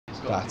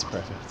That's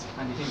perfect.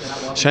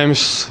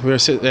 Séamas, we were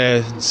sitting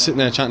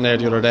there chatting there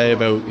the other day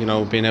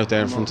about being out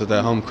there in front of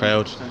the home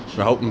crowd. We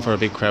were hoping for a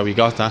big crowd. We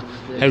got that.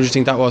 How do you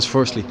think that was?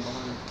 Firstly.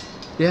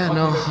 Yeah,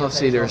 no,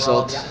 obviously the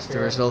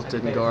result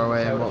didn't go our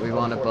way and what we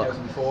wanted, but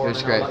it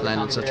was great playing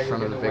in such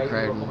front of a big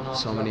crowd and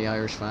so many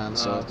Irish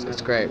fans, so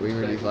it's great. We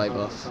really vibe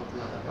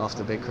off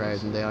the big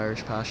crowd and the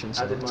Irish passion,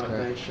 so it's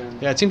great.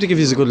 Yeah, it seemed to give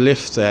you a good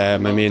lift. I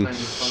mean,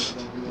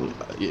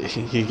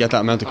 you get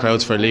that amount of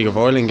crowds for a League of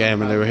Ireland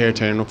game, and they were here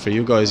turning up for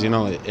you guys, at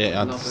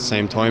the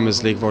same time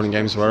as League of Ireland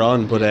games were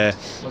on. But I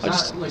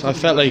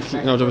felt like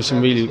there was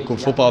some really good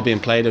football being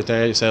played out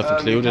there, yourself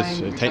included,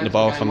 taking the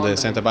ball from the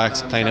centre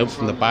backs, playing out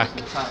from the back.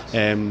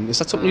 Is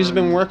that something you've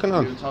been working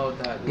on?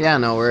 Yeah,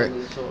 no,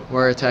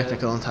 we're a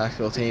technical and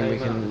tactical team. We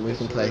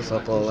can play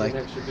football,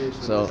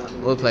 so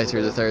we'll play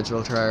through the thirds.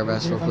 We'll try our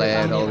best. We'll play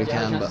out all we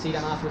can, but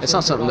it's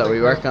not something that we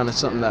work on. It's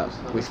something that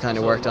we've kind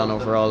of worked on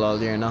overall all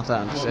year. Not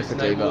that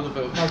specifically, but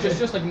it's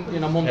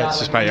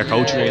just part of your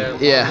coaching.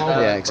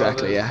 Yeah,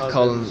 exactly. Yeah,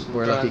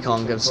 we're lucky.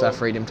 Colin gives us that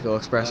freedom to go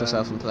express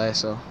ourselves and play.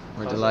 So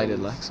we're delighted.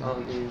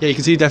 Yeah, you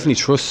can see he definitely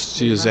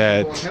trusts you.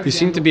 You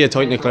seem to be a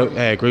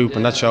tight-knit group,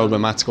 and that showed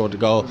when Matt scored the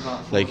goal.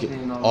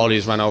 All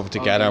these ran over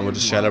together and were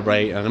just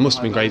celebrating, and it must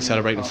have been great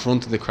celebrating in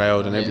front of the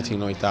crowd and everything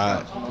like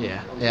that.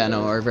 Yeah,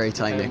 no, we're a very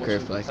tight-knit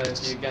group.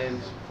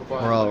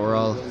 We're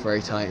all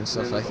very tight and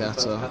stuff like that.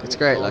 So it's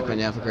great. When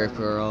you have a group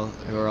who are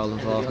all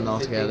involved and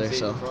all together.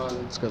 So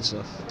it's good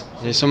stuff.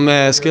 There's some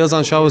skills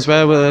on show as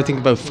well. I think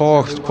about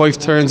 4 quiff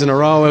turns in a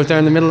row out there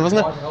in the middle,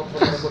 wasn't it?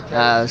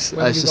 I was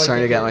just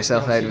trying to get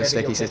myself out of a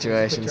sticky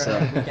situation. So.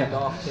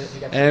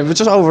 But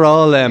just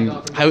overall,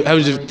 how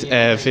did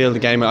you feel the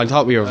game? I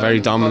thought we were very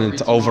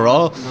dominant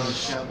overall.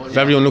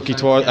 Very unlucky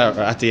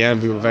at the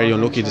end. We were very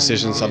unlucky.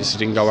 Decisions obviously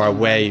didn't go our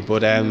way.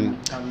 But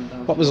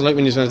what was it like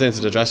when you went into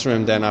the dressing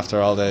room then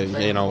after all the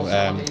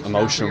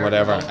emotion and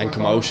whatever and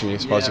commotion? I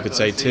suppose you could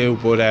say too.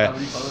 But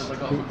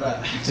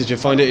did you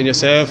find it in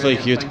yourself you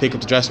had to pick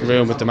up the dressing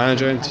room with the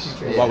manager? And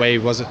what way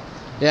was it?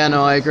 Yeah,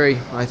 no, I agree.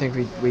 I think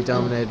we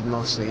dominated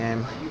most of the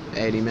game.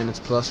 80 minutes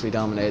plus we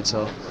dominated.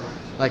 So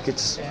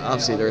it's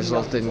obviously the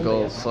result didn't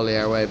go fully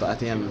our way, but at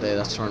the end of the day,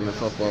 that's tournament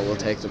football. We'll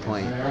take the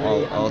point.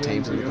 All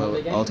teams in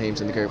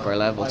the group are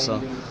level,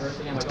 so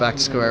it's back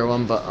to square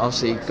one. But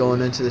obviously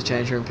going into the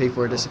change room,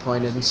 people were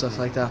disappointed and stuff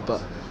like that.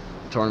 But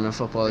tournament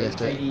football, you have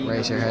to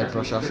raise your head,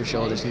 brush off your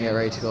shoulders, and get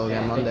ready to go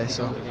again Monday.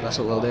 So that's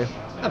what we'll do.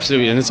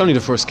 Absolutely, and it's only the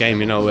first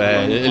game.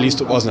 At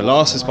least it wasn't a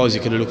loss. I suppose you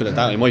could look at it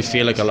that way. It might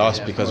feel like a loss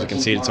because we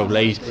conceded so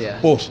late,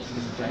 but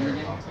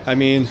I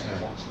mean,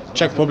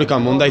 Czech Republic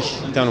on Monday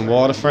down in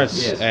Waterford.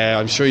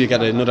 I'm sure you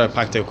get another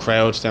packed out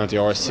crowd down at the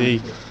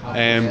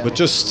RC. But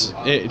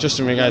just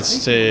in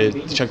regards to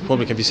the Czech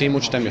Republic, have you seen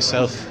much of them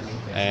yourself?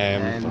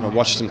 Or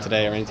watched them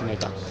today or anything like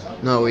that?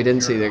 No, we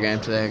didn't see their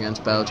game today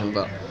against Belgium,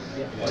 but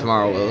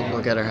tomorrow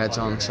we'll get our heads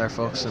on, start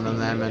focusing on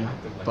them.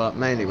 But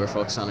mainly we're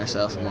focused on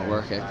ourselves and what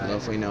we're capable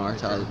of. We know our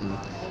talent, and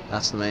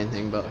that's the main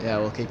thing. But yeah,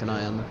 we'll keep an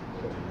eye on them.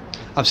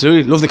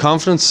 Absolutely, love the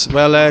confidence.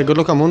 Well, good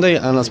luck on Monday,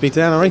 and I'll speak to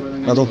you then. All right,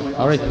 well done.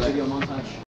 All right.